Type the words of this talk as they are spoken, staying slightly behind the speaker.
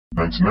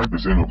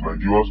99% of my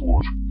viewers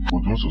watch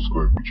but don't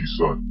subscribe, which is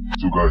sad.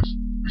 So guys,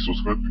 please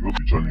subscribe to help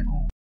the channel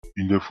grow.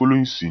 In the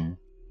following scene,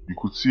 you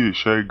could see a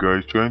shy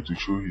guy trying to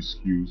show his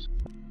skills,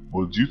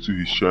 but due to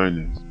his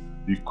shyness,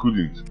 he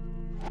couldn't.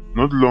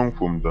 Not long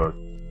from that,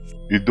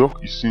 a dog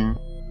is seen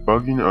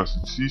barking as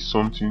it sees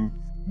something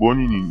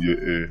burning in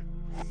the air.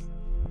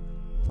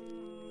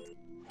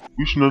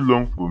 Which not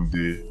long from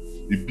there,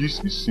 a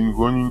beast is seen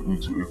running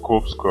into a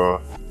corpse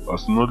car,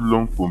 as not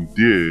long from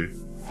there,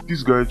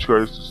 this guy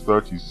tries to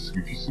start his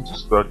refusing to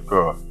start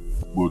car,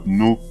 but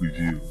no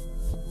prevail.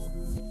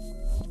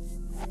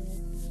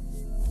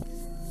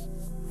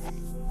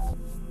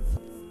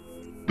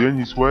 Then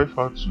his wife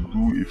had to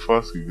do a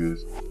fast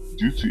reverse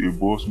due to a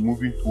bus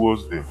moving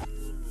towards them.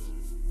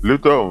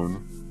 Later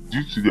on,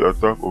 due to the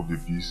attack of the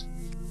beast,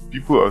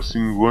 people are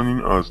seen running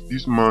as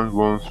this man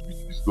runs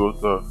with his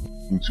daughter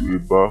into a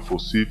bar for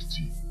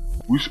safety,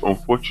 which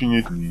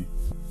unfortunately,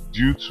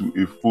 due to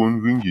a phone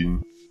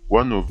ringing,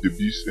 one of the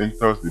beasts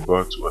enters the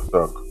bar to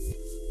attack.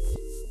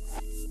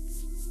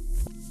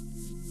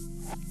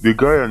 The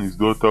guy and his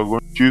daughter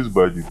run chased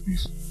by the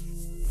beast,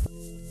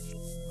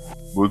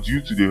 but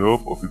due to the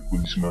help of a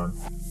policeman,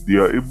 they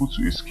are able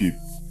to escape.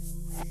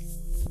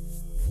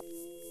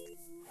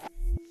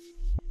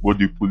 But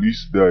the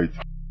police died.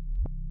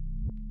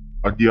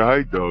 At their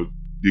hideout,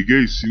 the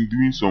guy is seen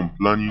doing some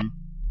planning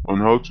on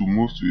how to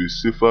move to a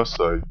safer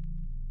side,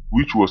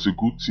 which was a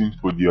good thing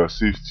for their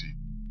safety.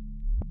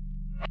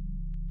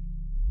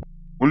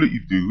 Only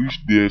if they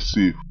reached there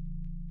safe.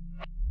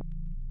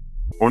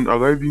 On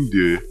arriving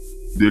there,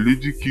 the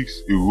lady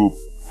kicks a rope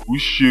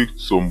which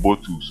shakes some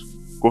bottles,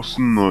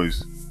 causing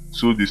noise,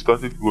 so they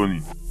started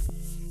running.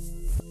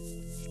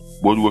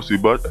 But it was a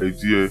bad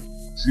idea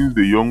since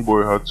the young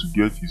boy had to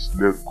get his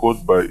leg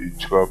caught by a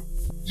trap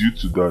due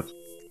to that.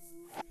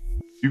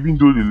 Even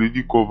though the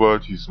lady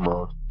covered his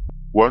mouth,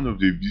 one of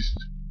the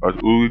beasts had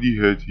already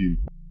heard him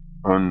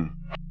and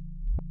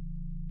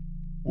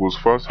was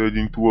fast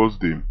heading towards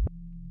them,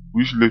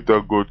 which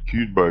later got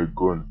killed by a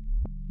gun,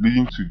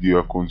 leading to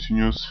their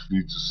continuous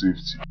flee to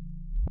safety.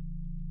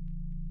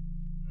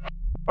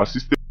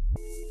 Assisted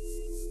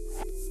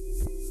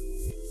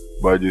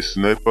by the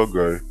sniper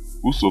guy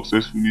who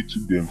successfully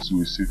took them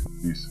to a safe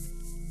place.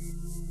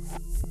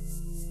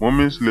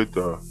 Moments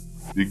later,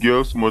 the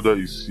girl's mother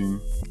is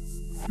seen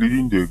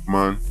leading the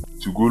man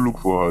to go look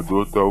for her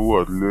daughter who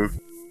had left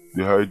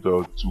the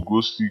hideout to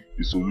go seek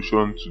a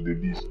solution to the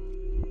beast.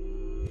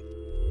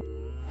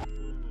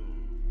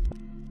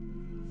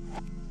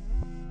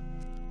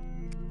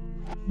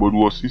 But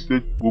was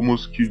instead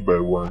almost killed by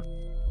one,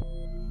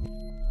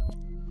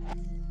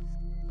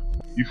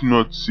 if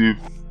not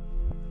saved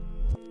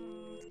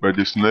by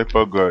the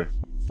sniper guy.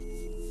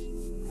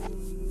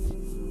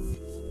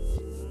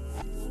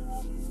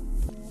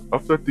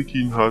 After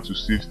taking her to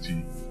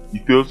safety, he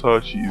tells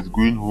her she is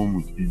going home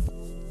with him,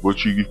 but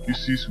she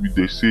refuses with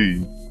the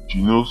saying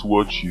she knows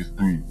what she is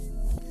doing.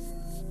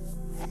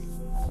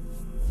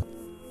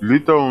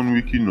 Later on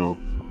waking up,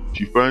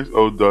 she finds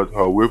out that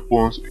her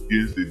weapons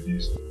against the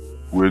beast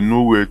were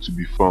nowhere to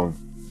be found,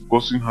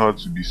 causing her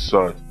to be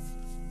sad.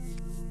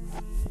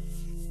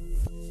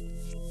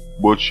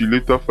 But she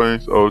later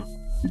finds out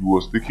it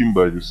was taken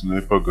by the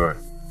sniper guy.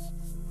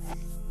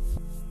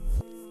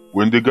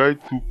 When the guy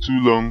took too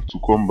long to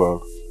come back,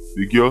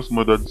 the girl's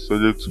mother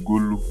decided to go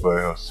look by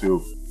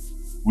herself,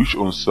 which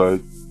on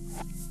site,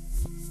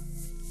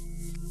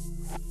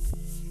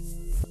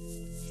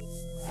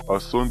 her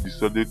son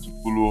decided to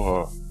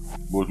follow her,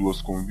 but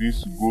was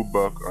convinced to go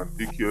back and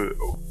take care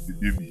of the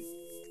baby.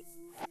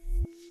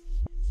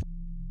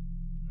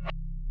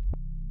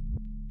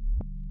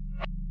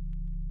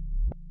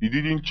 He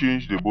didn't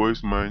change the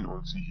boy's mind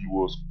until he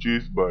was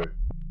chased by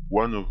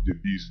one of the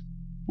beasts,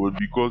 but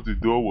because the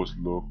door was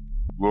locked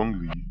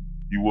wrongly,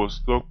 he was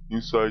stuck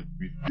inside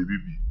with the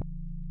baby.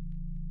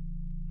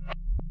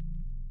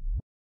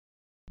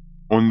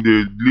 On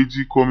the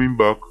lady coming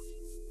back,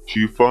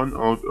 she found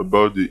out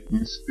about the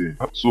incident,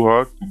 so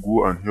had to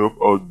go and help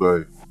out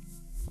by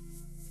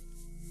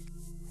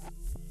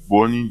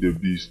burning the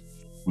beast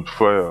with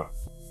fire,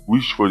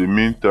 which for the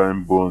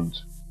meantime burned.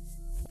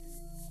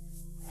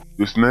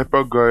 The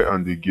sniper guy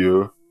and the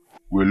girl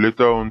were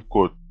later on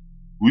caught,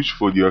 which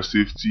for their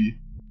safety,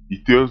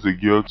 he tells the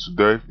girl to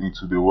dive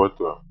into the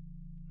water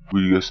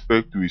with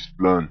respect to his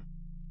plan,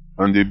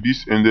 and the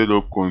beast ended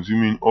up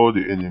consuming all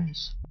the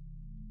enemies.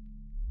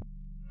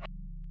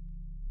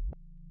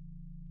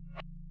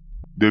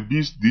 The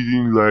beast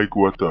didn't like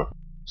water,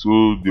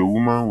 so the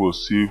woman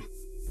was saved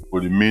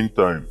for the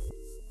meantime,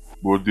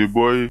 but the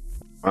boy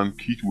and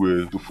kid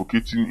were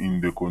suffocating in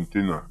the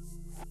container.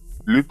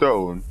 Later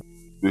on,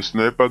 the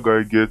sniper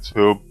guy gets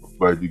help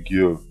by the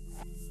girl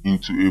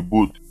into a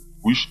boat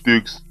which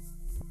takes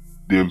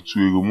them to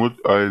a remote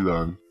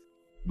island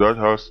that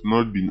has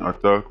not been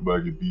attacked by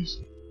the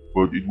beast,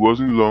 but it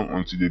wasn't long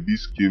until the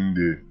beast came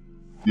there.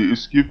 They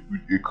escaped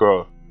with a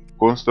car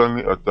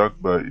constantly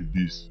attacked by a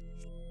beast.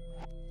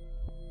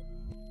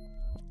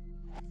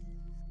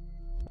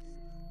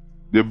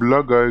 The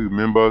black guy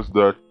remembers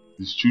that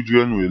his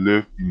children were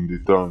left in the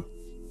town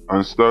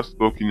and starts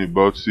talking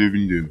about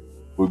saving them,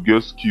 but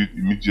gets killed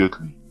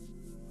immediately.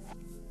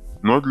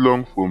 Not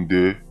long from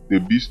there, the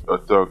beast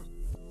attacked.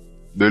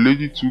 The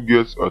lady too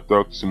gets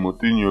attacked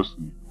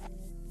simultaneously.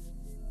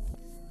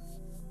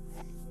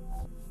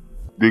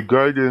 The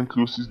guy then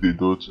closes the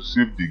door to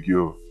save the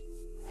girl,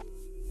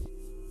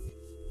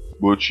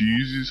 but she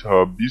uses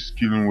her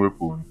beast-killing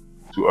weapon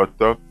to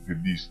attack the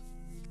beast.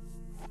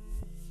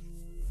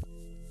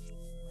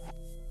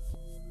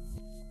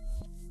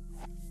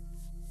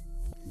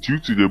 Due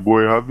to the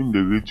boy having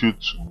the ratio 2,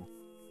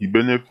 he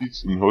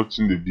benefits in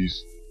hurting the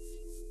beast.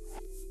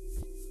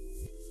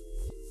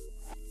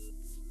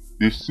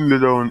 The scene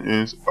later on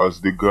ends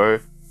as the guy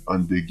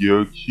and the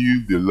girl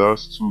kill the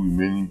last 2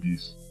 remaining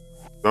beasts.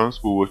 Thanks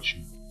for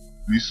watching.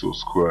 Please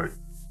subscribe.